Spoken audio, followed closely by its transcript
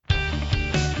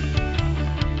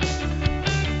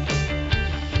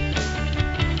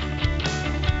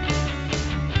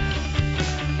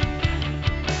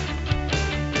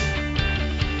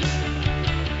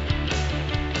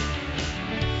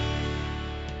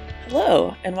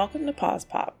Hello, and welcome to Pause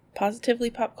Pop, Positively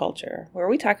Pop Culture, where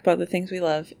we talk about the things we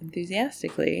love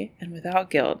enthusiastically and without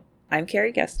guilt. I'm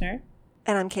Carrie Gessner.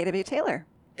 And I'm KW Taylor.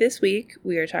 This week,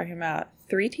 we are talking about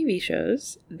 3 TV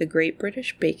shows, The Great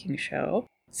British Baking Show,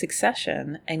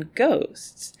 Succession, and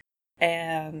Ghosts.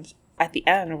 And at the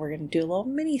end, we're going to do a little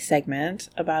mini segment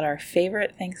about our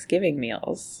favorite Thanksgiving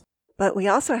meals. But we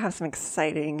also have some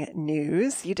exciting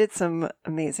news. You did some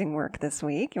amazing work this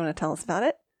week. You want to tell us about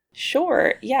it?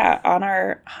 Sure. Yeah. On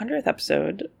our 100th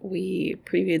episode, we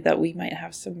previewed that we might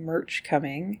have some merch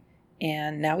coming,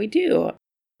 and now we do.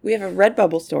 We have a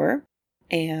Redbubble store,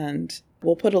 and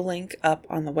we'll put a link up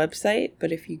on the website,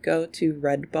 but if you go to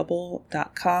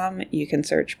redbubble.com, you can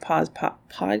search Pause Pop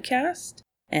Podcast,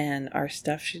 and our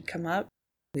stuff should come up.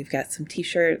 We've got some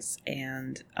t-shirts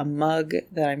and a mug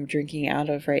that I'm drinking out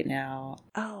of right now.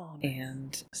 Oh, nice.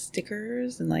 And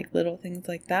stickers and like little things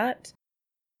like that.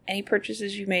 Any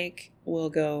purchases you make will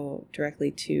go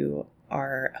directly to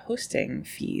our hosting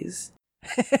fees.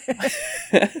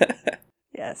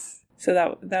 Yes.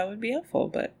 So that would be helpful,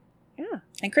 but yeah.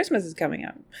 And Christmas is coming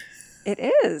up. It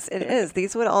is. It is.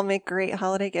 These would all make great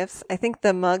holiday gifts. I think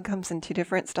the mug comes in 2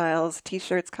 different styles.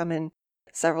 T-shirts come in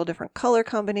several different color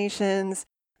combinations.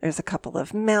 There's a couple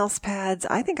of mouse pads.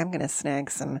 I think I'm going to snag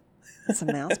some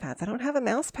mouse pads. I don't have a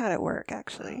mouse pad at work,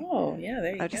 actually. Oh, yeah,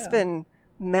 there you go. I've just been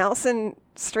mousing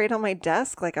straight on my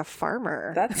desk like a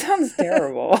farmer. That sounds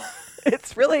terrible.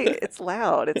 It's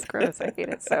loud. It's gross. I hate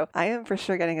it. So I am for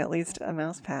sure getting at least a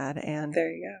mouse pad and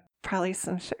there you go. Probably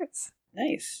some shirts.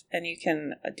 Nice. And you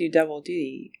can do double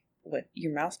duty with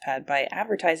your mouse pad by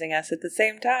advertising us at the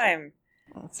same time.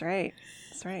 That's right.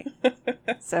 That's right.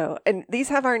 So, and these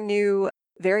have our new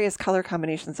various color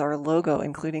combinations, our logo,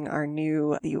 including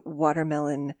the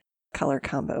watermelon color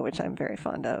combo, which I'm very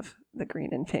fond of, the green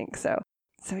and pink. So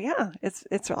yeah,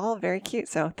 it's all very cute.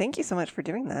 So thank you so much for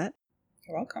doing that.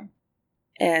 You're welcome.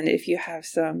 And if you have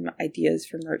some ideas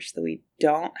for merch that we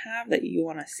don't have that you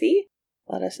want to see,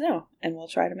 let us know, and we'll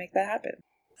try to make that happen.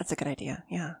 That's a good idea.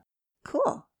 Yeah.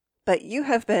 Cool. But you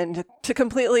have been, to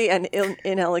completely and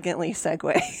inelegantly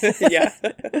segue. Yeah.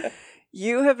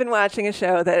 You have been watching a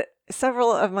show that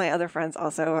several of my other friends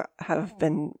also have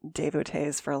been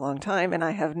devotees for a long time, and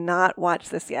I have not watched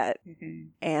this yet. Mm-hmm.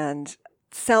 And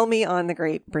sell me on The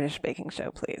Great British Baking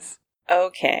Show, please.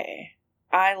 Okay.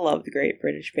 I love The Great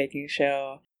British Baking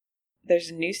Show. There's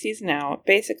a new season out.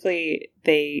 Basically,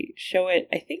 they show it,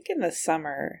 I think, in the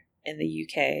summer in the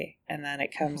UK, and then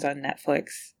it comes on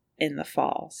Netflix in the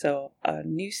fall. So a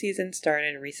new season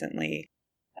started recently.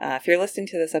 If you're listening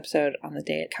to this episode on the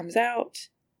day it comes out,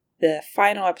 the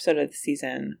final episode of the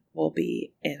season will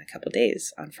be in a couple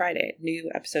days on Friday.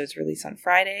 New episodes release on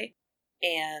Friday.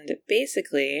 And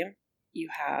basically, you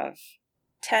have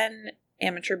 10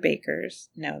 amateur bakers.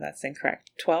 No, that's incorrect.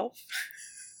 12?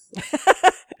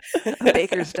 A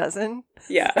baker's dozen?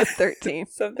 Yeah. 13.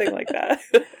 Something like that.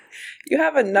 You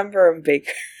have a number of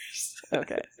bakers.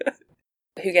 Okay.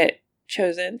 Who get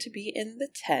chosen to be in the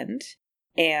tent,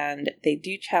 and they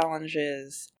do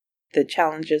challenges. The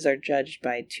challenges are judged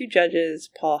by 2 judges,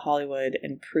 Paul Hollywood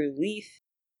and Prue Leith,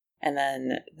 and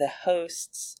then the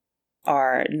hosts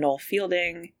are Noel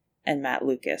Fielding and Matt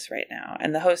Lucas right now.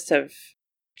 And the hosts have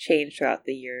changed throughout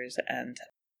the years, and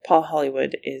Paul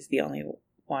Hollywood is the only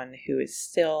one who is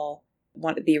still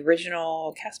the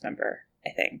original cast member, I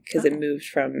think, because it moved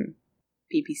from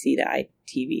BBC to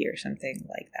ITV or something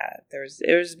like that.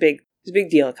 It was a big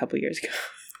deal a couple years ago.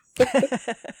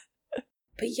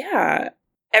 But yeah,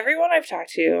 everyone I've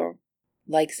talked to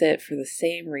likes it for the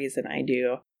same reason I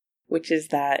do, which is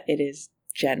that it is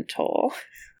gentle.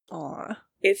 Aww.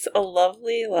 It's a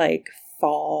lovely,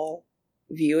 fall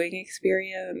viewing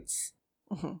experience.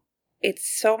 Mm-hmm. It's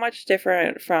so much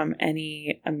different from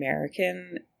any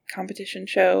American competition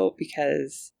show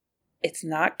because it's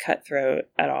not cutthroat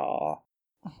at all.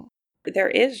 Mm-hmm. There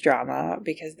is drama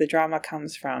because the drama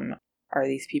comes from, are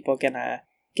these people gonna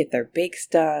get their bakes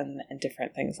done and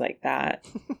different things like that.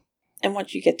 And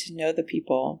once you get to know the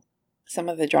people, some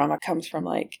of the drama comes from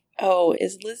oh,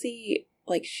 is Lizzie,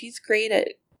 she's great at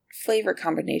flavor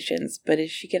combinations, but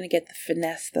is she gonna get the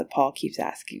finesse that Paul keeps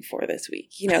asking for this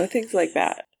week? Things like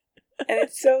that. And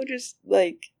it's so just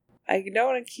I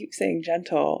don't want to keep saying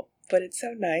gentle, but it's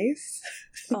so nice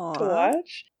to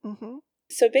watch. Mm-hmm.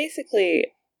 So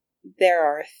basically, there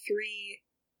are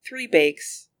three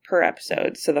bakes per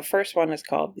episode. So the first one is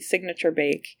called the Signature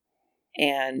Bake,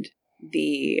 and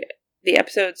the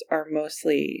episodes are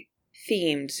mostly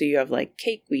themed. So you have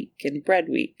Cake Week and Bread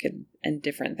Week and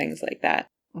different things like that.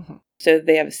 Mm-hmm. So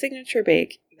they have a signature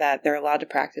bake that they're allowed to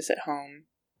practice at home,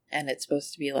 and it's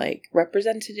supposed to be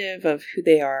representative of who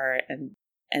they are and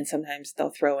And sometimes they'll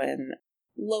throw in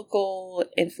local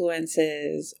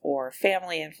influences or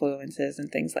family influences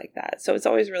and things like that. So it's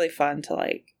always really fun to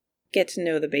like get to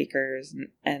know the bakers,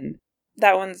 and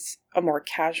that one's a more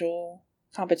casual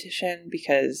competition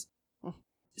because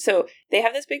so they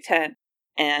have this big tent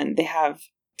and they have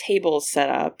tables set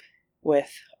up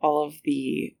with all of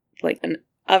the like an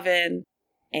oven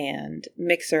and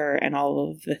mixer and all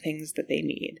of the things that they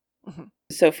need. Mm-hmm.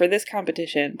 So for this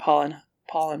competition, Paul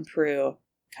and Prue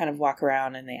kind of walk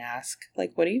around and they ask,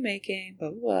 like, what are you making? Blah,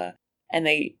 blah, blah. And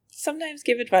they sometimes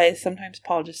give advice. Sometimes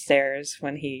Paul just stares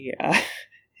when he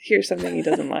hears something he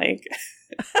doesn't like.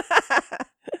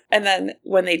 And then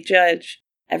when they judge,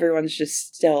 everyone's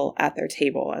just still at their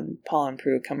table. And Paul and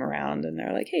Prue come around and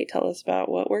they're like, hey, tell us about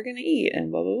what we're going to eat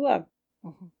and blah, blah,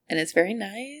 blah. Mm-hmm. And it's very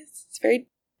nice. It's very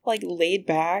like laid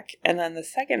back. And then the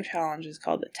second challenge is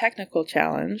called the technical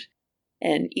challenge.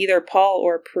 And either Paul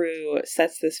or Prue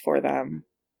sets this for them.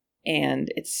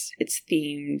 And it's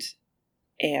themed.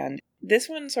 And this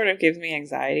one sort of gives me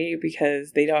anxiety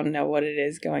because they don't know what it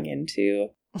is going into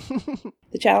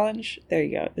the challenge. There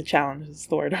you go. The challenge is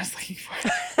the word I was looking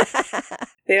for.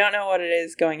 They don't know what it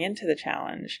is going into the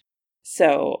challenge.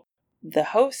 So the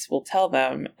hosts will tell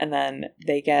them, and then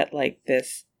they get like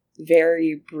this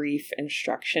very brief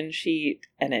instruction sheet,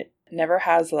 and it never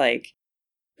has like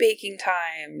baking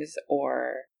times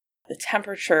or the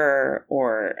temperature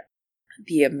or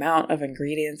the amount of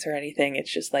ingredients or anything.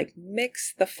 It's just like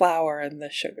mix the flour and the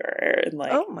sugar and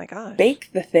like, oh my gosh,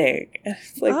 bake the thing. And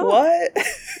it's like, what?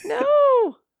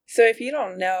 No. So if you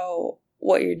don't know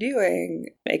what you're doing,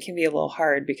 it can be a little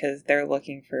hard because they're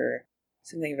looking for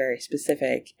something very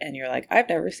specific and you're like, I've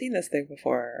never seen this thing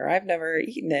before, or I've never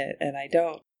eaten it and I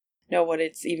don't know what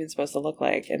it's even supposed to look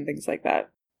like and things like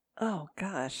that. Oh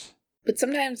gosh. But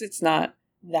sometimes it's not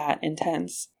that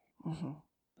intense. Mm-hmm.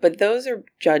 But those are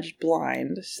judged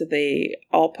blind, so they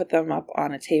all put them up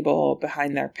on a table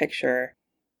behind their picture,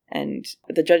 and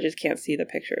the judges can't see the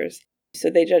pictures.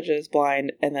 So they judge it as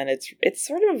blind, and then it's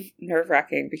sort of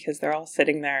nerve-wracking because they're all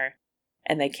sitting there,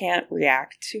 and they can't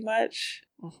react too much,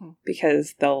 mm-hmm.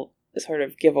 because they'll sort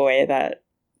of give away that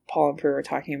Paul and Prue were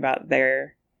talking about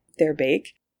their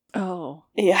bake. Oh.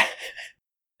 Yeah.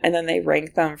 And then they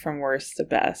rank them from worst to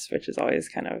best, which is always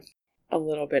kind of a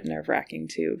little bit nerve-wracking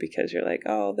too, because you're like,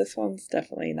 oh, this one's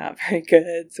definitely not very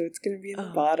good, so it's going to be in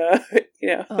the bottom, you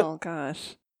know. Oh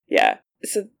gosh. Yeah.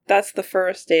 So that's the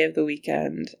first day of the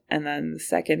weekend, and then the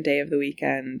second day of the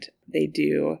weekend they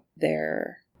do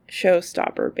their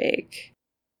showstopper bake.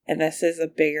 And this is a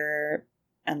bigger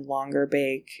and longer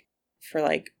bake for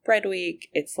like bread week.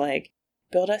 It's like,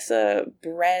 build us a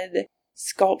bread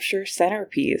sculpture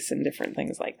centerpiece and different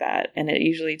things like that. And it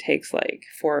usually takes like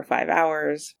 4 or 5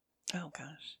 hours. Oh,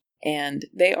 gosh. And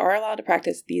they are allowed to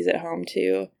practice these at home,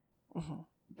 too. Mm-hmm.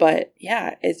 But,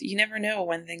 yeah, you never know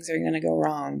when things are going to go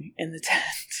wrong in the tent.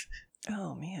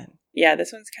 Oh, man. Yeah,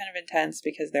 this one's kind of intense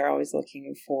because they're always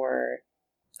looking for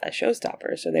a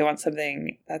showstopper. So they want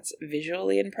something that's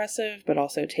visually impressive, but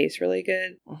also tastes really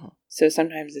good. Mm-hmm. So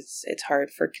sometimes it's hard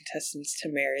for contestants to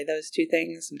marry those two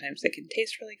things. Sometimes it can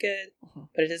taste really good, mm-hmm.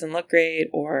 but it doesn't look great.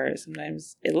 Or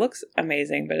sometimes it looks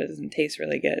amazing, but it doesn't taste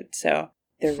really good. So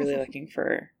they're really looking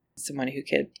for someone who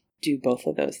could do both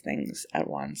of those things at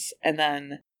once. And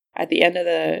then at the end of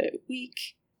the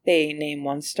week, they name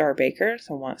 1-star baker,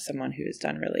 so someone who has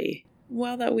done really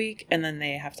well that week, and then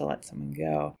they have to let someone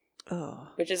go. Oh.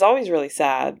 Which is always really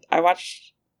sad. I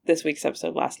watched this week's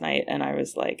episode last night, and I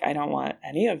was like, I don't want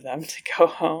any of them to go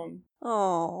home.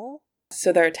 Oh.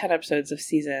 So there are 10 episodes of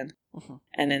season, mm-hmm.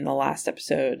 and in the last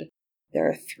episode, there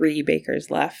are 3 bakers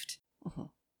left. Mm-hmm.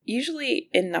 Usually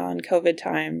in non-COVID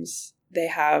times, they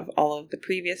have all of the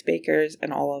previous bakers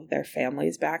and all of their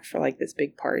families back for like this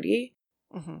big party.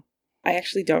 Mm-hmm. I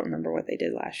actually don't remember what they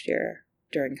did last year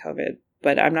during COVID,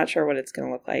 but I'm not sure what it's going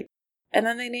to look like. And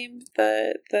then they named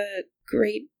the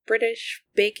Great British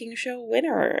Baking Show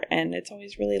winner, and it's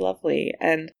always really lovely.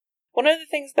 And one of the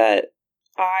things that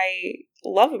I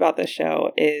love about this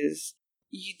show is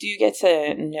you do get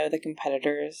to know the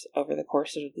competitors over the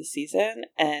course of the season,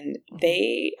 and mm-hmm.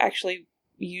 they actually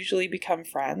usually become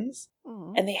friends,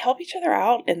 mm-hmm. and they help each other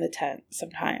out in the tent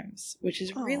sometimes, which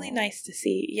is really nice to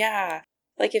see. Yeah.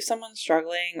 Like if someone's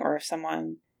struggling, or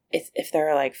if there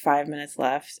are like 5 minutes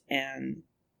left and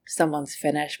someone's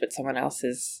finished, but someone else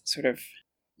is sort of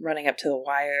running up to the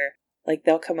wire, like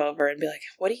they'll come over and be like,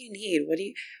 what do you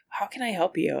need? How can I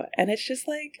help you? And it's just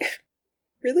like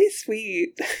really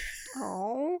sweet.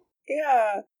 Oh.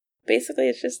 Yeah. Basically,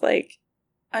 it's just like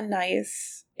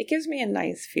it gives me a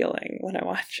nice feeling when I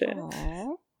watch it.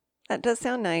 Aww. That does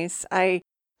sound nice. I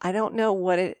don't know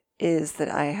what it is that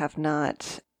I have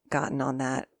not gotten on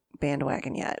that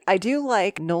bandwagon yet. I do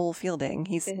like Noel Fielding.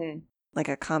 He's like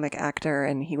a comic actor,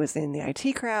 and he was in the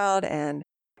IT Crowd, and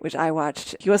which I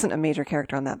watched. He wasn't a major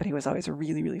character on that, but he was always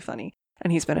really, really funny.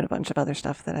 And he's been in a bunch of other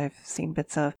stuff that I've seen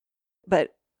bits of.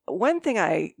 But one thing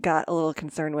I got a little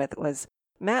concerned with was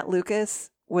Matt Lucas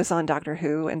was on Doctor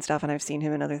Who and stuff, and I've seen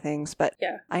him in other things, but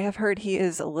Yeah. I have heard he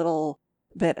is a little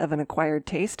bit of an acquired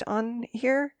taste on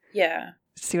here. Yeah.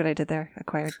 See what I did there?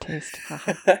 Acquired taste.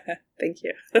 Thank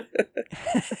you.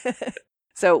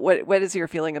 So what is your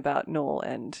feeling about Noel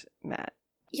and Matt?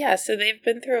 Yeah, so they've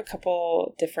been through a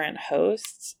couple different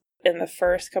hosts. In the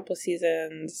first couple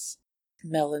seasons,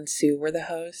 Mel and Sue were the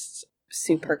hosts.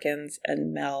 Sue Perkins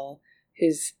and Mel,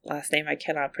 whose last name I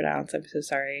cannot pronounce, I'm so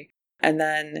sorry. And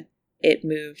then it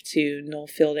moved to Noel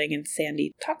Fielding and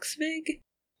Sandy Toksvig.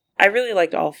 I really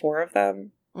liked all four of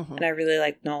them. And I really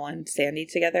liked Noel and Sandy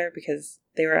together because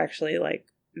they were actually like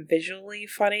visually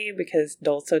funny because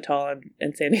Noel's so tall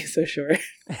and Sandy's so short.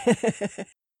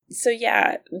 So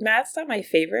yeah, Matt's not my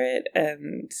favorite,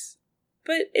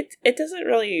 but it doesn't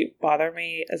really bother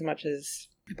me as much as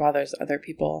it bothers other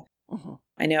people.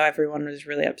 I know everyone was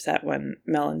really upset when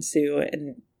Mel and Sue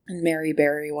and Mary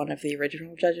Berry, one of the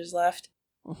original judges, left.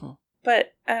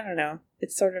 But I don't know.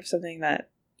 It's sort of something that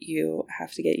you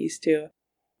have to get used to.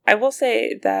 I will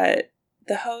say that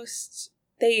the hosts,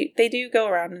 they do go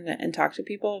around and talk to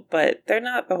people, but they're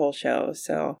not the whole show.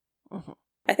 So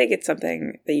I think it's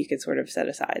something that you could sort of set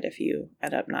aside if you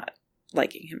end up not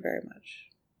liking him very much.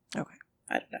 Okay.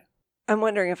 I don't know. I'm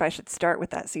wondering if I should start with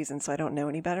that season so I don't know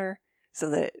any better, so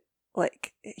that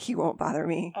like he won't bother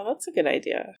me. Oh, that's a good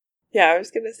idea. Yeah, I was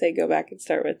going to say go back and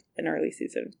start with an early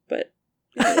season, but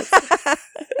I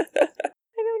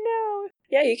don't know.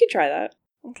 Yeah, you could try that.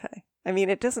 Okay. I mean,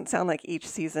 it doesn't sound like each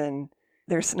season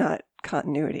there's not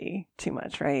continuity too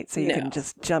much, right? So you can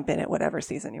just jump in at whatever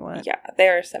season you want. Yeah, they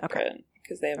are separate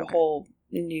because they have a whole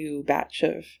new batch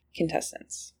of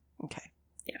contestants. Okay.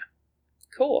 Yeah.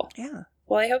 Cool. Yeah.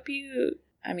 Well, I hope you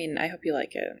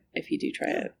like it if you do try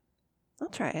it. I'll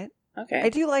try it. Okay. I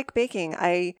do like baking.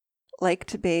 I like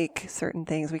to bake certain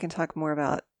things. We can talk more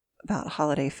about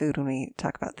holiday food when we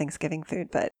talk about Thanksgiving food,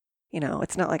 but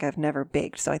it's not like I've never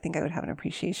baked, so I think I would have an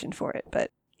appreciation for it.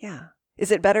 But yeah.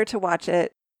 Is it better to watch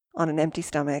it on an empty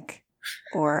stomach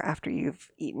or after you've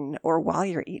eaten or while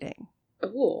you're eating?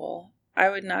 Ooh, I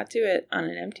would not do it on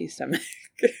an empty stomach.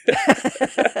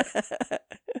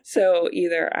 So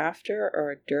either after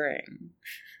or during.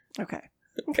 Okay.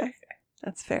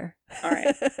 That's fair. All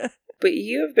right. But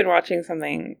you have been watching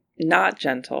something not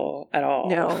gentle at all.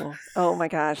 No. Oh my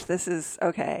gosh. This is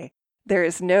okay. There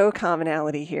is no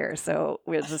commonality here. So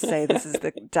we'll just say this is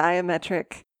the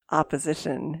diametric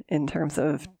opposition in terms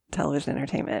of television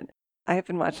entertainment. I have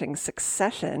been watching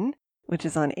Succession, which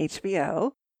is on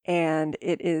HBO, and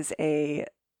it is they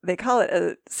call it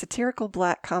a satirical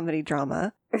black comedy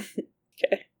drama.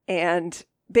 Okay. And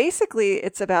basically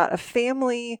it's about a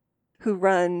family who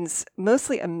runs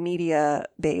mostly a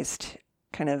media-based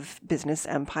kind of business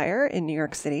empire in New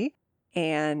York City.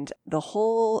 And the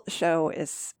whole show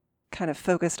is kind of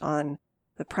focused on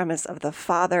the premise of the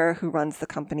father who runs the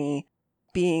company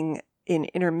being in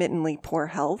intermittently poor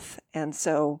health. And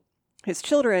so his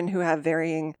children, who have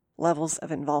varying levels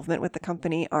of involvement with the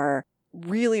company, are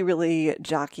really, really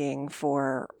jockeying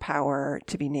for power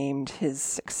to be named his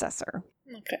successor.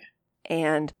 Okay.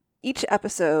 And each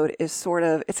episode is sort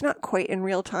of, it's not quite in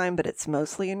real time, but it's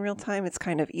mostly in real time. It's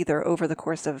kind of either over the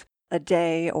course of a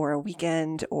day or a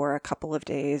weekend or a couple of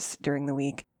days during the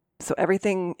week. So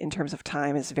everything in terms of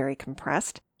time is very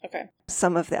compressed. Okay.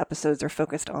 Some of the episodes are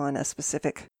focused on a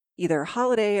specific either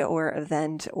holiday or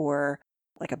event or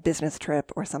like a business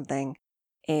trip or something.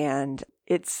 And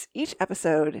it's each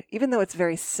episode, even though it's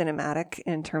very cinematic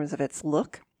in terms of its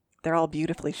look, they're all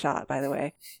beautifully shot, by the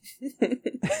way.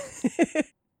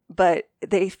 But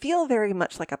they feel very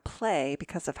much like a play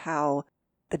because of how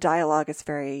the dialogue is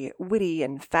very witty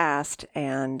and fast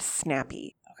and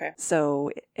snappy. Okay.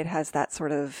 So it has that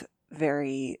sort of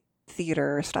very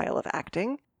theater style of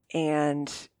acting.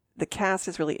 And the cast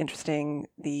is really interesting.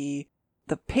 The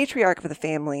patriarch of the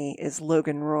family is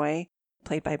Logan Roy,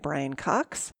 played by Brian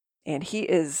Cox. And he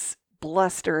is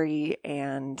blustery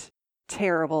and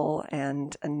terrible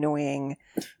and annoying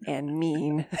and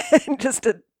mean and just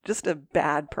a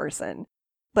bad person.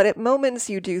 But at moments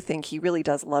you do think he really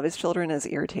does love his children, as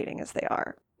irritating as they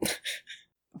are.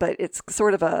 But it's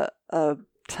sort of a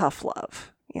tough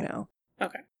love,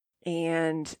 Okay.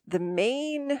 And the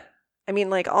main,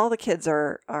 all the kids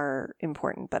are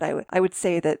important, but I would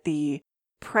say that the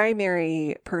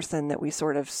primary person that we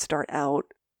sort of start out,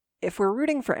 if we're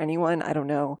rooting for anyone, I don't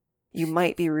know, you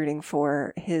might be rooting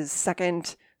for his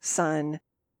second son,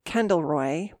 Kendall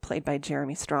Roy, played by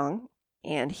Jeremy Strong.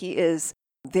 And he is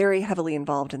very heavily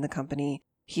involved in the company.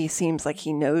 He seems like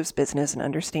he knows business and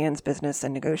understands business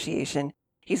and negotiation.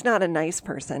 He's not a nice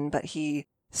person, but he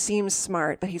seems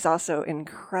smart, but he's also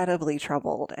incredibly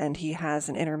troubled, and he has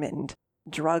an intermittent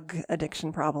drug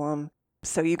addiction problem.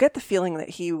 So you get the feeling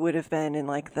that he would have been in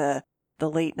like the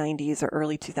late 90s or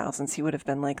early 2000s. He would have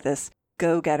been like this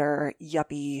go-getter,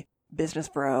 yuppie business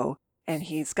bro, and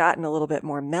he's gotten a little bit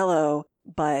more mellow,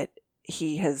 but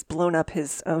he has blown up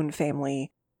his own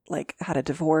family, like had a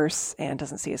divorce and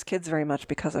doesn't see his kids very much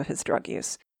because of his drug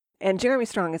use. And Jeremy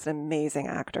Strong is an amazing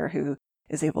actor who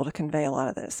is able to convey a lot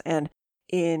of this. And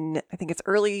in, I think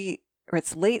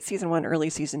it's late season 1, early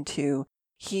season 2,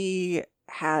 he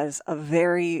has a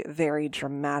very, very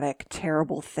dramatic,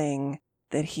 terrible thing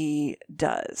that he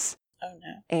does. Oh,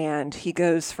 no. And he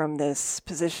goes from this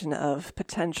position of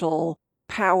potential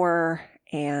power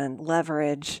and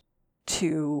leverage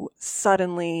to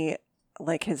suddenly,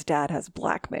 like, his dad has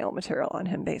blackmail material on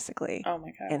him, basically. Oh,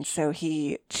 my gosh. And so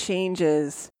he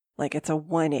changes, like, it's a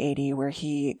 180 where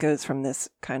he goes from this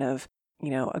kind of,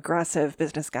 aggressive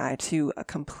business guy to a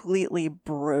completely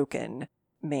broken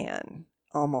man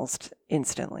almost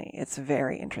instantly. It's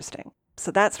very interesting. So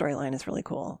that storyline is really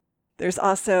cool. There's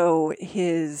also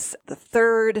the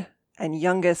third and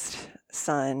youngest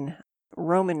son,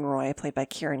 Roman Roy, played by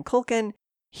Kieran Culkin.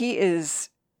 He is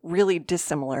really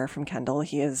dissimilar from Kendall.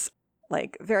 He is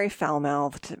like very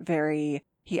foul-mouthed,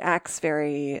 he acts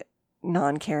very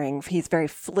non-caring. He's very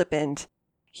flippant.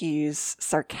 He's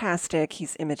sarcastic.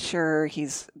 He's immature.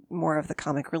 He's more of the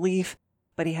comic relief,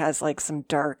 but he has like some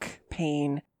dark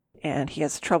pain and he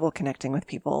has trouble connecting with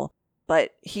people.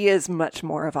 But he is much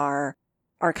more of our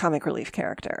comic relief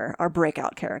character, our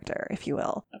breakout character, if you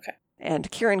will. Okay. And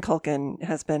Kieran Culkin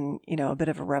has been, a bit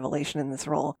of a revelation in this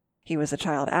role. He was a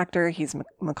child actor. He's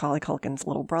Macaulay Culkin's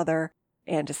little brother.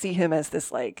 And to see him as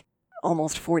this like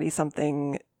almost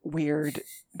 40-something weird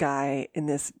guy in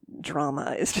this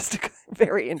drama is just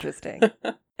very interesting.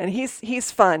 And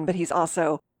he's fun, but he's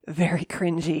also very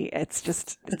cringy. It's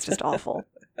just awful.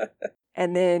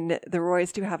 And then the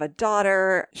Roys do have a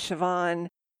daughter, Siobhan,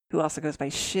 who also goes by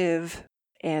Shiv,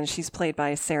 and she's played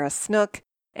by Sarah Snook.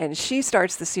 And she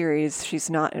starts the series. She's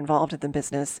not involved in the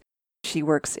business. She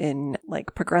works in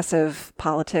like progressive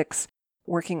politics,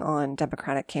 working on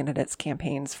Democratic candidates'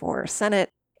 campaigns for Senate,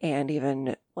 and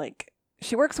even like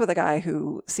she works with a guy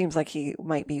who seems like he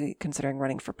might be considering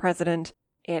running for president.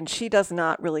 And she does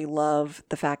not really love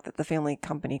the fact that the family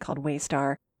company called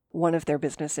Waystar, one of their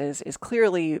businesses, is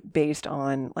clearly based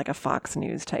on like a Fox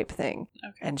News type thing.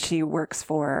 Okay. And she works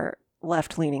for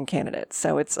left-leaning candidates.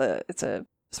 So it's a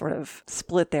sort of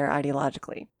split there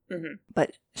ideologically. Mm-hmm.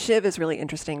 But Shiv is really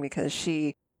interesting because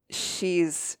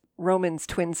she's Roman's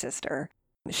twin sister.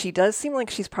 She does seem like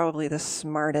she's probably the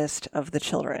smartest of the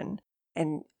children.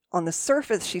 And on the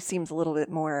surface, she seems a little bit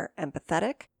more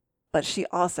empathetic, but she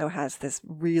also has this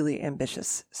really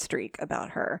ambitious streak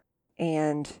about her.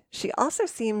 And she also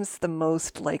seems the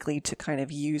most likely to kind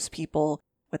of use people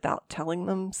without telling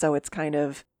them. So it's kind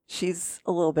of, she's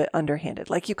a little bit underhanded.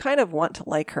 Like you kind of want to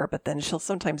like her, but then she'll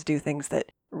sometimes do things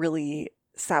that really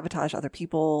sabotage other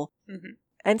people. Mm-hmm.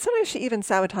 And sometimes she even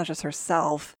sabotages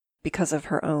herself because of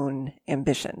her own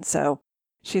ambition. So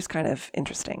she's kind of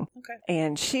interesting. Okay.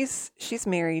 And she's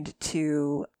married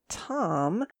to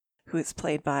Tom, who is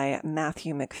played by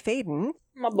Matthew McFadden.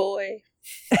 My boy.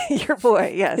 Your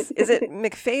boy, yes. Is it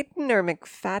McFadden or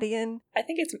McFadden? I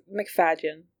think it's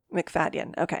McFadden.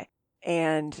 McFadden, okay.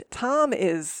 And Tom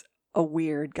is a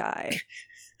weird guy.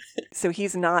 So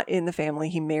he's not in the family.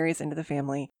 He marries into the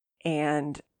family.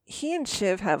 And he and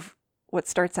Shiv have what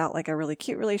starts out like a really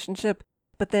cute relationship,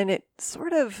 but then it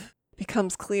sort of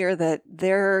becomes clear that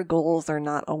their goals are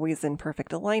not always in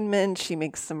perfect alignment. She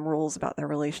makes some rules about their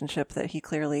relationship that he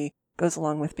clearly goes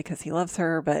along with because he loves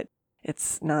her, but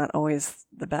it's not always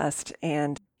the best.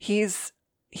 And he's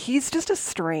just a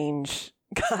strange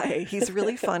guy. He's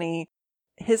really funny.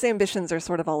 His ambitions are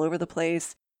sort of all over the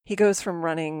place. He goes from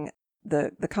running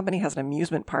the company has an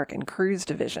amusement park and cruise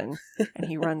division, and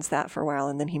he runs that for a while,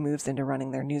 and then he moves into running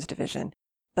their news division.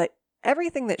 But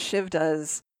everything that Shiv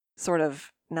does sort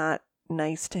of not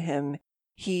nice to him,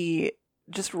 he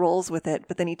just rolls with it,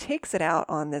 but then he takes it out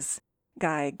on this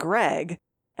guy, Greg,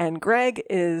 and Greg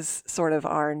is sort of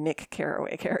our Nick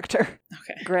Carraway character.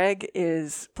 Okay. Greg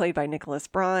is played by Nicholas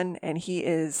Braun, and he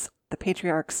is the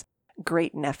patriarch's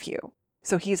great nephew.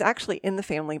 So he's actually in the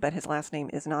family, but his last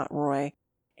name is not Roy,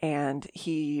 and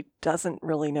he doesn't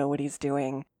really know what he's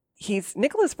doing.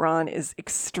 Nicholas Braun is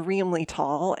extremely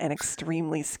tall and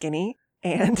extremely skinny,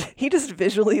 And he just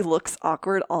visually looks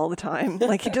awkward all the time.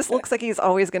 Like, he just looks like he's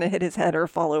always going to hit his head or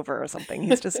fall over or something.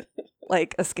 He's just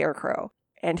like a scarecrow.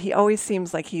 And he always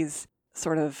seems like he's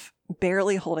sort of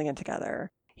barely holding it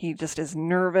together. He just is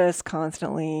nervous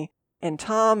constantly. And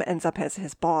Tom ends up as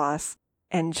his boss.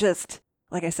 And just,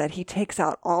 like I said, he takes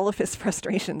out all of his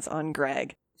frustrations on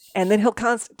Greg. And then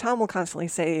Tom will constantly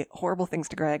say horrible things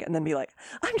to Greg and then be like,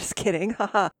 I'm just kidding,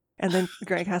 haha. And then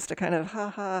Greg has to kind of,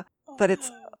 haha. But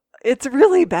it's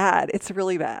really bad. It's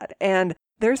really bad. And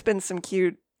there's been some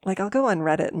cute, like, I'll go on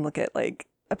Reddit and look at like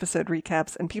episode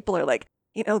recaps, and people are like,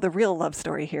 the real love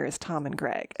story here is Tom and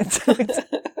Greg. And so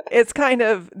it's kind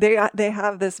of, they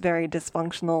have this very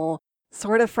dysfunctional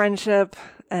sort of friendship,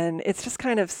 and it's just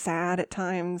kind of sad at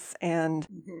times and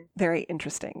very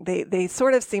interesting. They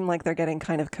sort of seem like they're getting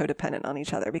kind of codependent on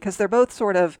each other because they're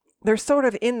sort of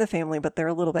in the family, but they're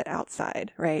a little bit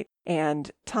outside, right?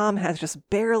 And Tom has just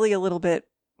barely a little bit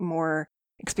more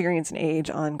experience and age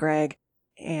on Greg,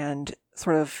 and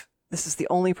sort of this is the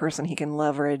only person he can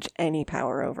leverage any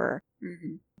power over.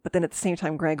 Mm-hmm. But then at the same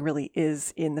time, Greg really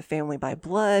is in the family by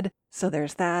blood, so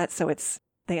there's that. So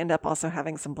they end up also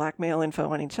having some blackmail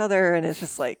info on each other, and it's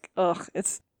just like, ugh,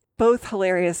 it's both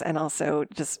hilarious and also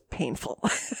just painful.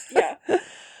 Yeah.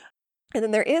 And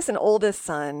then there is an oldest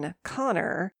son,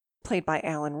 Connor, played by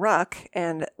Alan Ruck,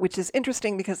 and which is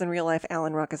interesting because in real life,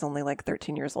 Alan Ruck is only like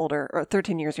 13 years older or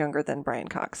 13 years younger than Brian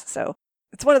Cox. So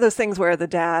it's one of those things where the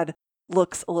dad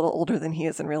looks a little older than he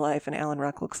is in real life, and Alan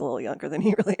Ruck looks a little younger than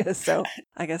he really is. So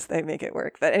I guess they make it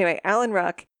work. But anyway, Alan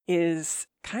Ruck is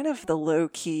kind of the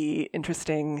low-key,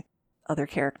 interesting other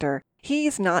character.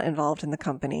 He's not involved in the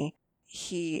company.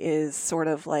 He is sort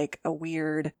of like a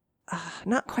weird,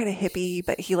 not quite a hippie,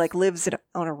 but he like lives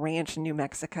on a ranch in New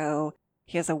Mexico.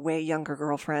 He has a way younger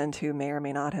girlfriend who may or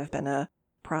may not have been a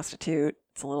prostitute.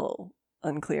 It's a little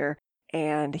unclear.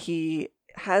 And he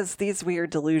has these weird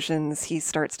delusions. He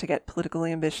starts to get political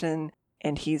ambition,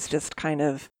 and he's just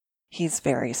he's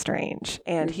very strange.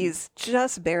 And he's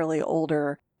just barely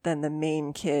older than the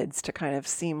main kids to kind of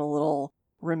seem a little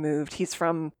removed. He's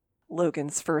from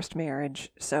Logan's first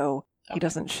marriage, so he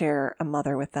doesn't share a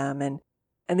mother with them.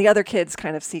 And the other kids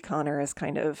kind of see Connor as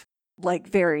kind of like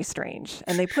very strange.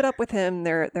 And they put up with him.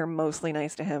 They're mostly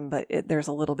nice to him, but there's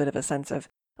a little bit of a sense of,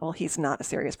 well, he's not a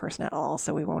serious person at all,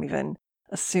 so we won't even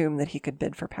assume that he could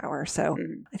bid for power. So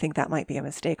I think that might be a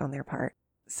mistake on their part.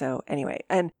 So anyway,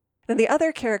 and then the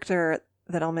other character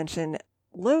that I'll mention,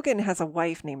 Logan has a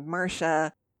wife named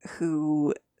Marcia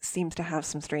who seems to have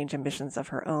some strange ambitions of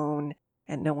her own,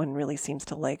 and no one really seems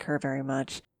to like her very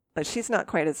much. But she's not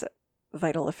quite as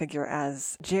vital a figure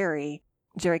as Jerry.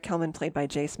 Jerry Kellman, played by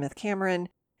J. Smith Cameron,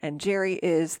 and Jerry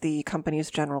is the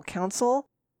company's general counsel,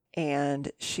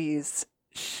 and she's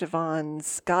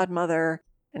Siobhan's godmother,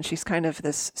 and she's kind of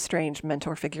this strange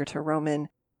mentor figure to Roman.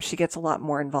 She gets a lot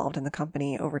more involved in the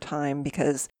company over time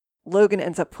because Logan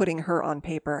ends up putting her on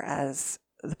paper as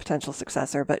the potential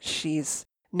successor, but she's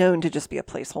known to just be a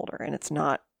placeholder, and it's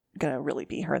not going to really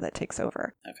be her that takes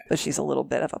over. Okay. But she's a little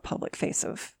bit of a public face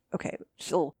of, okay,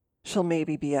 she'll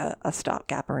maybe be a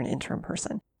stopgap or an interim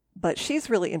person. But she's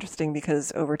really interesting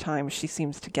because over time she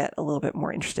seems to get a little bit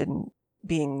more interested in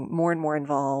being more and more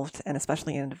involved, and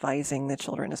especially in advising the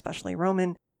children, especially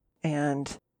Roman.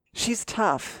 And she's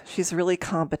tough. She's really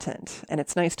competent. And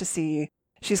it's nice to see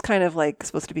she's kind of like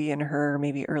supposed to be in her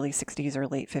maybe early 60s or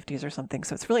late 50s or something.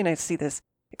 So it's really nice to see this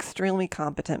extremely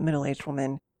competent middle-aged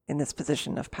woman in this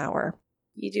position of power.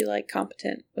 You do like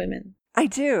competent women. I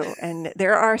do. And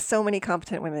there are so many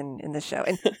competent women in this show.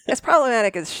 And as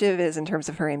problematic as Shiv is in terms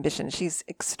of her ambition, she's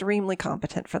extremely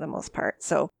competent for the most part.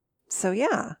 So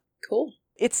yeah. Cool.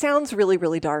 It sounds really,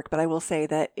 really dark, but I will say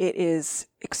that it is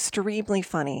extremely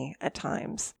funny at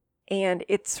times. And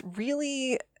it's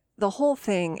really, the whole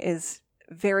thing is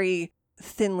very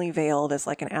thinly veiled as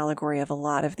like an allegory of a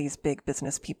lot of these big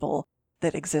business people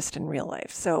that exist in real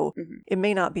life. So it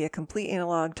may not be a complete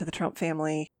analog to the Trump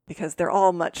family because they're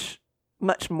all much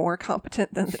more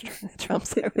competent than the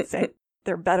Trumps, I would say.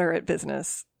 They're better at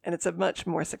business, and it's a much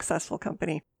more successful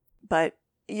company. But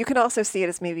you can also see it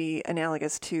as maybe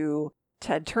analogous to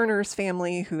Ted Turner's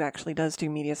family, who actually does do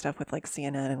media stuff with like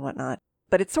CNN and whatnot.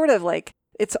 But it's sort of like,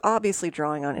 it's obviously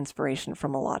drawing on inspiration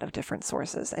from a lot of different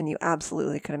sources. And you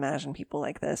absolutely could imagine people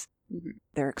like this.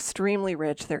 They're extremely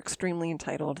rich. They're extremely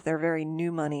entitled. They're very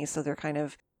new money. So they're kind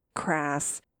of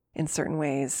crass in certain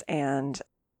ways. And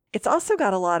it's also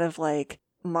got a lot of like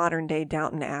modern day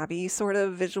Downton Abbey sort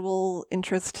of visual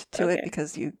interest to it,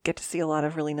 because you get to see a lot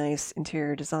of really nice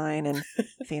interior design and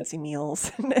fancy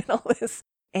meals and all this.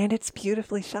 And it's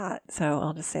beautifully shot. So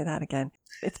I'll just say that again.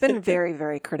 It's been very,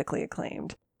 very critically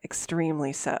acclaimed.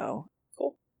 Extremely so.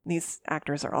 These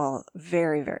actors are all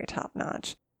very, very top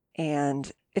notch.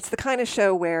 And it's the kind of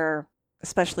show where,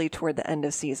 especially toward the end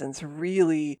of seasons,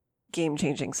 really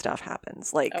game-changing stuff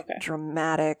happens. Like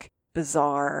dramatic,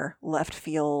 bizarre, left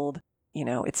field. You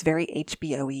know, it's very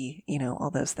HBO-y, you know, all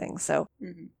those things. So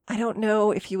I don't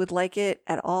know if you would like it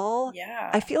at all. Yeah.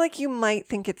 I feel like you might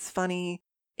think it's funny.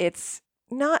 It's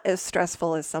not as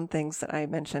stressful as some things that I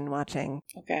mentioned watching.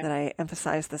 Okay. That I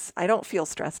emphasize this. I don't feel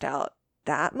stressed out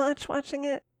that much watching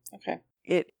it. Okay.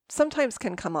 It sometimes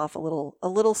can come off a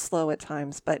little slow at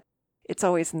times, but it's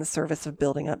always in the service of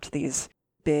building up to these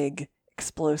big,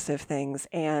 explosive things.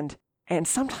 And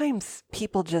sometimes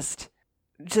people just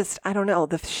I don't know,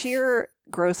 the sheer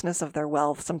grossness of their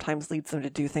wealth sometimes leads them to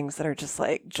do things that are just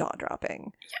like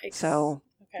jaw-dropping. Yikes. So,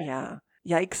 yeah.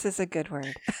 Yikes is a good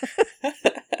word.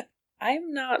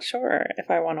 I'm not sure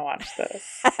if I want to watch this.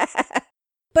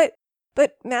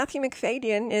 But Matthew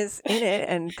Macfadyen is in it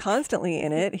and constantly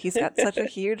in it. He's got such a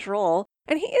huge role.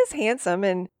 And he is handsome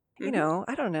and, you know,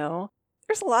 I don't know.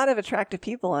 There's a lot of attractive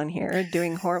people on here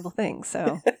doing horrible things,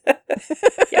 so...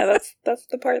 Yeah, that's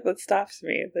the part that stops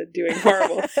me, the doing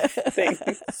horrible things.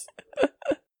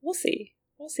 We'll see.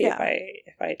 If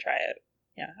I try it.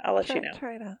 Yeah, I'll let you know.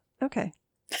 Try it out. Okay.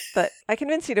 But I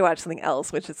convinced you to watch something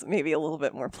else, which is maybe a little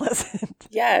bit more pleasant.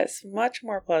 Yes, much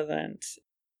more pleasant.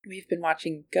 We've been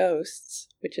watching Ghosts,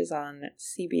 which is on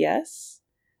CBS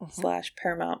 /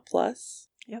 Paramount Plus.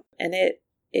 Yep. And it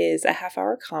is a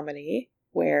half-hour comedy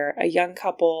where a young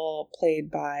couple played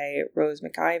by Rose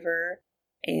McIver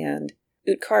and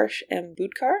Utkarsh M.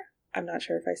 Budkar. I'm not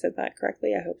sure if I said that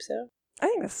correctly. I hope so. I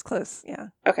think this is close, yeah.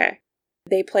 Okay.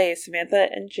 They play Samantha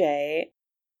and Jay.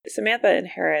 Samantha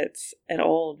inherits an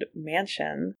old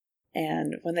mansion,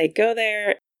 and when they go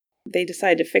there, they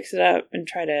decide to fix it up and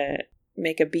try to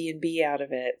make a B&B out of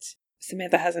it.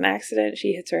 Samantha has an accident,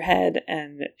 she hits her head,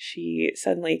 and she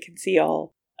suddenly can see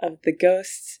all of the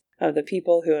ghosts of the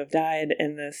people who have died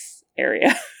in this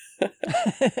area.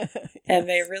 And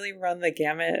they really run the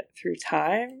gamut through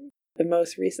time. The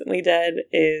most recently dead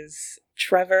is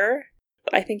Trevor.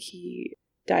 I think he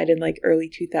died in like early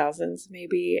 2000s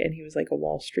maybe, and he was like a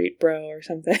Wall Street bro or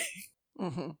something.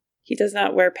 He does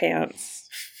not wear pants,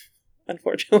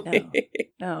 unfortunately.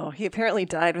 No, he apparently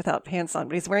died without pants on,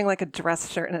 but he's wearing like a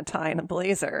dress shirt and a tie and a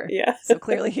blazer. Yeah. So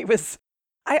clearly he was...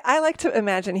 I like to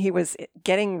imagine he was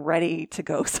getting ready to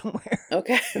go somewhere.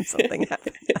 Okay. And something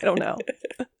happened. I don't know.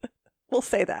 We'll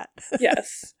say that.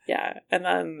 Yes. Yeah. And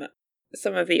then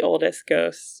some of the oldest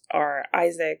ghosts are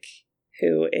Isaac,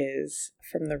 who is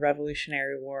from the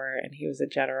Revolutionary War, and he was a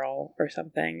general or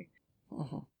something.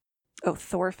 Oh,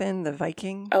 Thorfinn, the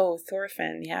Viking? Oh,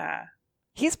 Thorfinn, yeah.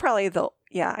 He's probably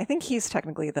I think he's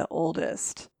technically the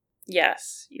oldest.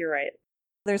 Yes, you're right.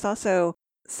 There's also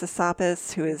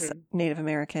Sesopis, who is Native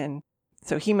American.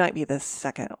 So he might be the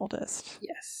second oldest.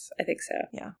 Yes, I think so.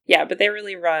 Yeah. Yeah, but they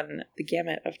really run the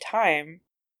gamut of time.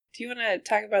 Do you want to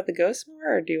talk about the ghosts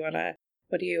more, or do you want to?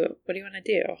 What do you want to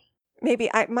do? Maybe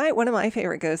one of my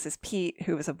favorite ghosts is Pete,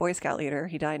 who was a Boy Scout leader.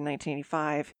 He died in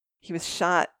 1985. He was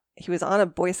shot. He was on a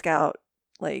Boy Scout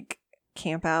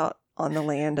camp out on the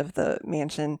land of the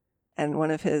mansion, and one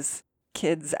of his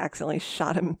kids accidentally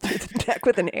shot him through the neck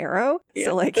with an arrow. Yeah.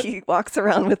 So he walks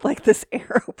around with this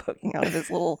arrow poking out of his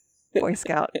little Boy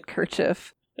Scout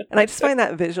kerchief. And I just find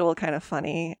that visual kind of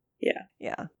funny. Yeah.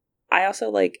 Yeah. I also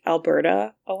like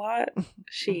Alberta a lot.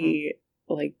 She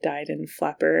died in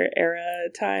Flapper era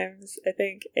times, I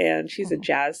think. And she's a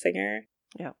jazz singer.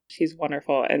 Yeah. She's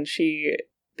wonderful. And she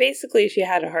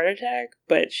had a heart attack,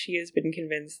 but she has been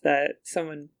convinced that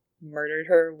someone murdered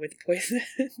her with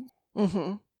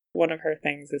poison. One of her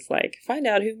things is find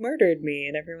out who murdered me.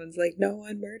 And everyone's like, no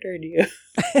one murdered you.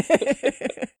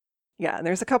 Yeah, and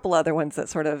there's a couple other ones that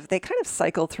they kind of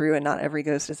cycle through, and not every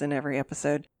ghost is in every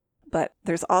episode. But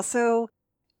there's also,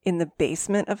 in the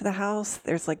basement of the house,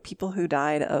 there's people who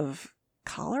died of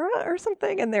cholera or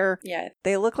something, and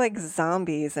they look like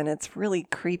zombies, and it's really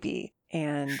creepy.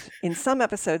 And in some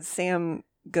episodes, Sam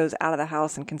goes out of the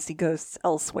house and can see ghosts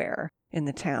elsewhere in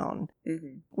the town,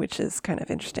 which is kind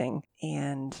of interesting.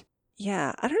 And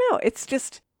yeah, I don't know.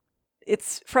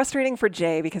 It's frustrating for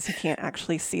Jay because he can't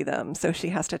actually see them, so she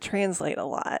has to translate a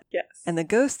lot. Yes. And the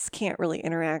ghosts can't really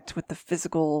interact with the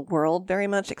physical world very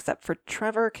much, except for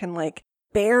Trevor can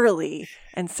barely.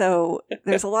 And so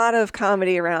there's a lot of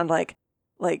comedy around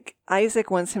Isaac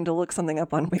wants him to look something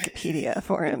up on Wikipedia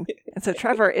for him. And so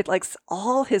Trevor, it likes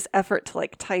all his effort to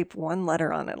type one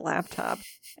letter on a laptop.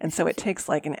 And so it takes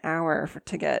an hour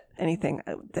to get anything.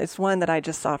 There's one that I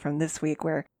just saw from this week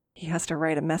where he has to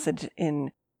write a message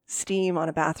in Steam on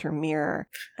a bathroom mirror.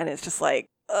 And it's just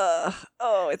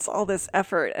it's all this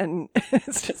effort and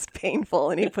it's just painful.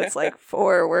 And he puts like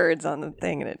 4 words on the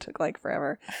thing and it took like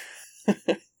forever.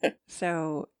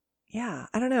 So, yeah,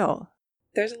 I don't know.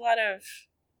 There's a lot of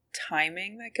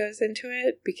timing that goes into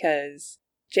it because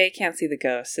Jay can't see the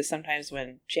ghosts. So sometimes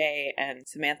when Jay and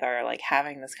Samantha are like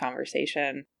having this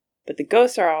conversation, but the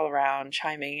ghosts are all around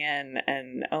chiming in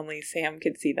and only Sam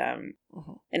could see them.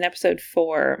 Mm-hmm. In episode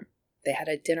 4, they had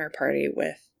a dinner party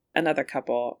with another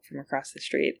couple from across the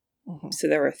street. Mm-hmm. So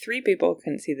there were 3 people who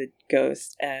couldn't see the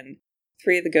ghost and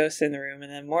 3 of the ghosts in the room,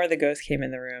 and then more of the ghosts came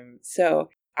in the room. So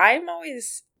I'm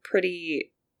always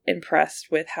pretty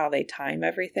impressed with how they time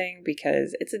everything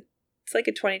because it's like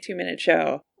a 22-minute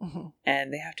show, mm-hmm.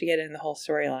 and they have to get in the whole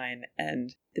storyline,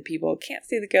 and the people who can't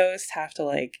see the ghost have to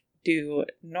like do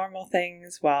normal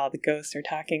things while the ghosts are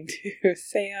talking to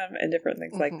Sam and different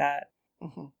things mm-hmm. like that.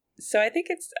 Mm-hmm. So I think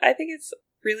it's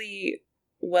really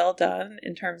well done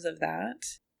in terms of that.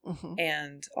 Mm-hmm.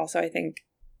 And also I think,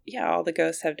 yeah, all the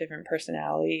ghosts have different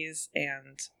personalities,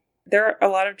 and there are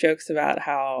a lot of jokes about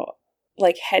how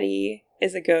like Hetty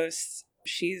is a ghost.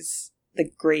 She's the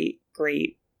great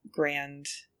grand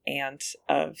aunt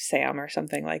of Sam or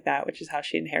something like that, which is how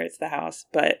she inherits the house.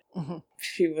 But mm-hmm.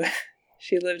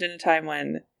 she lived in a time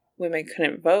when women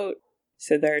couldn't vote,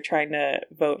 so they're trying to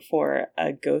vote for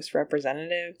a ghost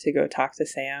representative to go talk to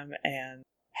Sam, and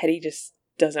Hetty just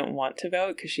doesn't want to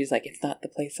vote because she's like, it's not the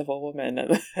place of a woman.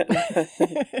 And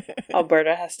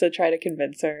Alberta has to try to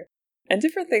convince her and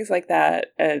different things like that.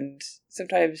 And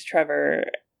sometimes Trevor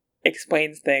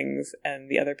explains things and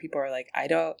the other people are like, I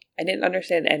didn't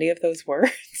understand any of those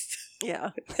words.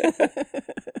 Yeah.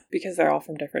 Because they're all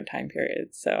from different time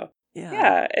periods. So yeah.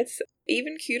 Yeah, it's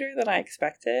even cuter than I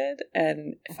expected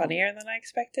and funnier than I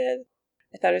expected.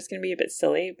 I thought it was going to be a bit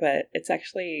silly, but it's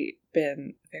actually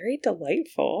been very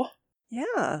delightful.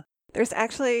 Yeah. There's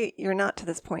actually, you're not to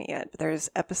this point yet, but there's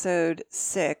episode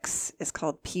 6 is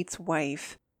called Pete's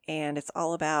Wife, and it's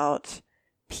all about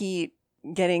Pete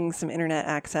getting some internet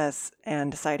access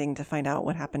and deciding to find out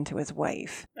what happened to his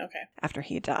wife after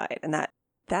he died. And that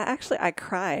actually, I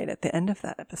cried at the end of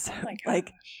that episode. Oh my gosh.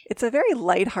 Like, it's a very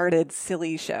lighthearted,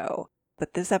 silly show,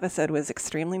 but this episode was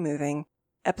extremely moving.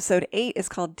 Episode 8 is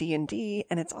called D&D,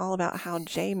 and it's all about how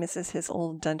Jay misses his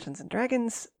old Dungeons and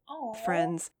Dragons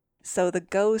friends. So the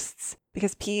ghosts,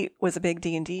 because Pete was a big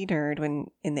D&D nerd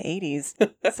in the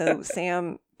 80s, so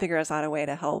Sam figures out a way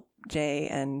to help Jay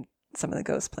and some of the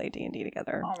ghosts play D&D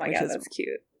together. Oh my God, that's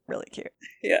cute. Really cute.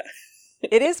 Yeah.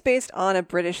 It is based on a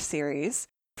British series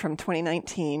from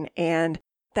 2019, and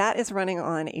that is running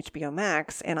on HBO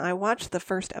Max, and I watched the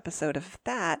first episode of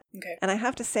that, and I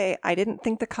have to say, I didn't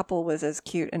think the couple was as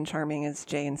cute and charming as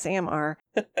Jay and Sam are,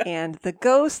 and the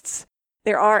ghosts,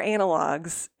 there are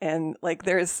analogs, and like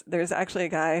there's actually a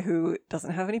guy who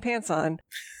doesn't have any pants on,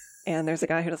 and there's a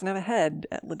guy who doesn't have a head,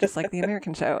 just like the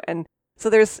American show, and so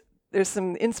there's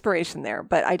some inspiration there,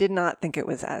 but I did not think it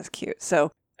was as cute, so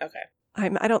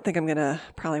I don't think I'm going to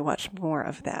probably watch more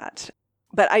of that.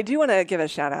 But I do want to give a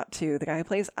shout out to the guy who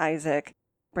plays Isaac.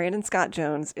 Brandon Scott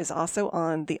Jones is also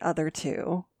on The Other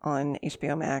Two on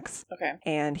HBO Max.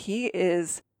 And he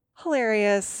is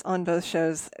hilarious on both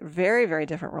shows. Very, very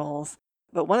different roles.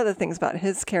 But one of the things about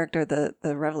his character, the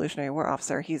Revolutionary War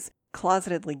officer, he's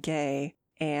closetedly gay.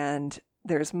 And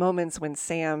there's moments when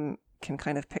Sam can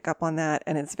kind of pick up on that.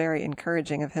 And it's very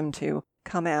encouraging of him to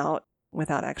come out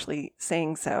without actually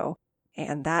saying so.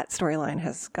 And that storyline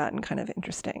has gotten kind of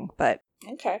interesting. But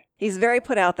he's very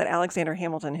put out that Alexander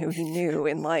Hamilton, who he knew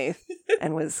in life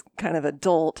and was kind of a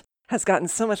dolt, has gotten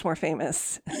so much more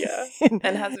famous. Yeah.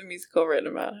 And has a musical written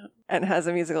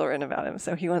about him.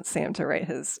 So he wants Sam to write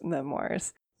his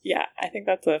memoirs. Yeah, I think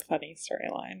that's a funny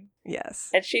storyline. Yes.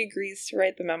 And she agrees to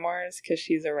write the memoirs because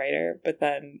she's a writer, but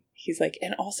then he's like,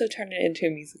 and also turn it into a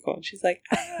musical. And she's like,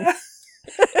 ah.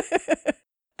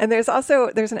 And there's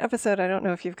an episode, I don't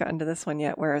know if you've gotten to this one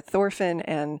yet, where Thorfinn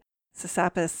and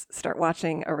Sisyphus start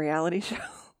watching a reality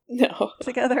show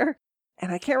together.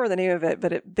 And I can't remember the name of it,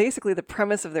 but basically the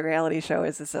premise of the reality show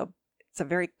is it's a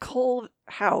very cold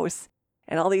house,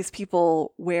 and all these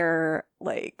people wear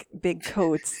like big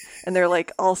coats, and they're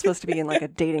like all supposed to be in like a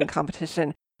dating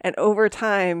competition. And over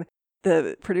time,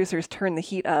 the producers turn the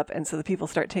heat up, and so the people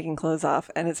start taking clothes off,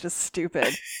 and it's just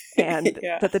stupid. And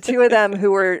but the two of them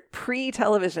who were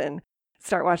pre-television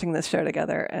start watching this show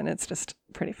together, and it's just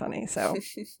pretty funny. So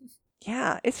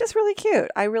yeah, it's just really cute.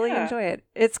 I really enjoy it.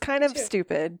 It's kind of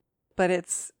stupid, but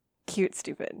it's cute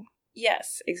stupid.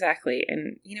 Yes, exactly.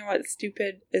 And you know what?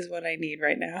 Stupid is what I need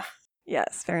right now.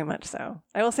 Yes, very much so.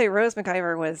 I will say Rose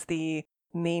McIver was the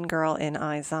main girl in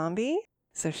iZombie,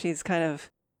 so she's kind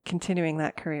of continuing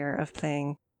that career of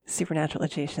playing supernatural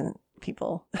adjacent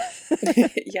people.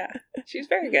 Yeah, she's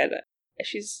very good.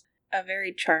 She's a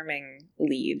very charming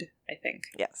lead, I think.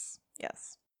 Yes.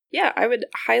 Yeah, I would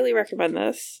highly recommend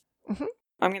this. Mhm.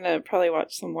 I'm going to probably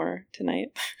watch some more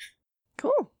tonight.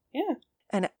 Cool. Yeah.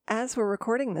 And as we're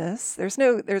recording this,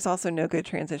 there's also no good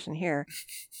transition here.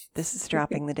 This is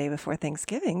dropping the day before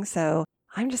Thanksgiving, so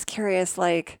I'm just curious,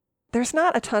 like, there's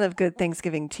not a ton of good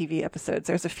Thanksgiving TV episodes.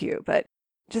 There's a few, but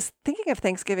just thinking of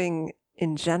Thanksgiving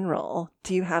in general,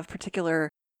 do you have particular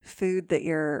food that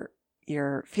you're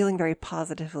feeling very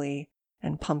positively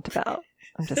and pumped about?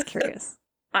 I'm just curious.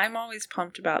 I'm always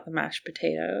pumped about the mashed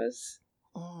potatoes.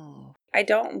 Oh. I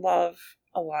don't love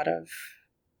a lot of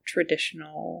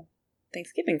traditional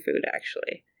Thanksgiving food,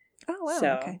 actually. Oh, wow.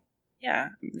 So, okay. Yeah,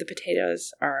 the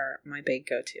potatoes are my big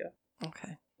go-to.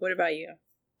 Okay. What about you?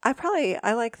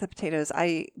 I like the potatoes.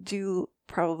 I do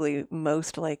probably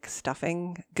most like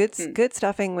stuffing. Good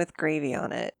stuffing with gravy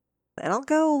on it. And I'll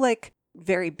go like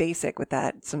very basic with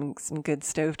that. Some good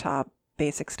stovetop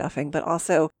basic stuffing, but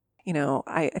also,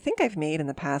 I think I've made in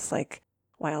the past like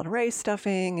wild rice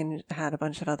stuffing and had a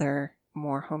bunch of other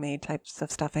more homemade types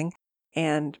of stuffing.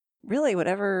 And really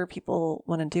whatever people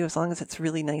want to do, as long as it's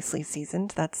really nicely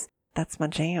seasoned, that's my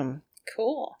jam.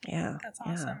 Cool. Yeah. That's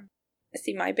awesome.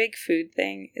 See, my big food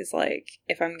thing is like,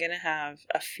 if I'm going to have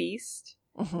a feast,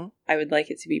 I would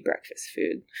like it to be breakfast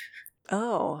food.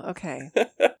 Oh, okay.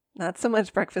 Not so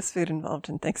much breakfast food involved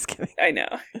in Thanksgiving. I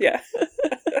know. Yeah.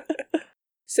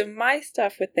 So my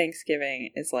stuff with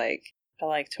Thanksgiving is like, I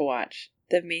like to watch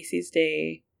the Macy's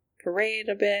Day Parade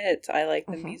a bit. I like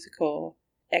the musical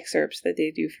excerpts that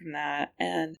they do from that.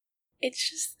 And it's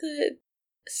just the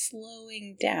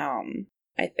slowing down,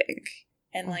 I think.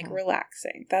 And like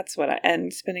relaxing. That's what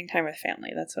and spending time with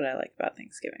family. That's what I like about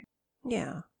Thanksgiving.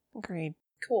 Yeah, agreed.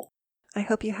 Cool. I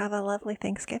hope you have a lovely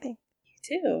Thanksgiving. You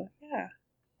too. Yeah.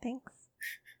 Thanks.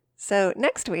 So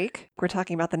next week, we're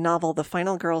talking about the novel The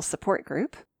Final Girls Support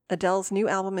Group, Adele's new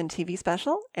album and TV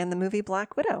special, and the movie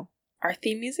Black Widow. Our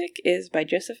theme music is by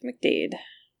Joseph McDade.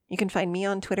 You can find me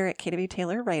on Twitter at KW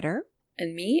Taylor Writer.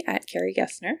 And me at Carrie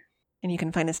Gessner. And you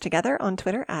can find us together on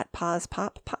Twitter at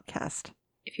PausePopPodcast.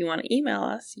 If you want to email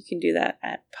us, you can do that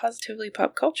at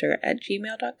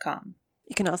positivelypopculture@gmail.com.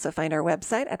 You can also find our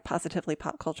website at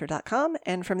positivelypopculture.com,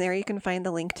 and from there you can find the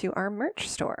link to our merch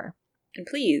store. And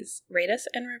please rate us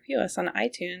and review us on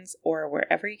iTunes or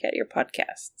wherever you get your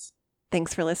podcasts.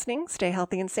 Thanks for listening. Stay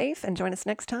healthy and safe, and join us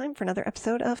next time for another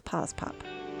episode of Pause Pop.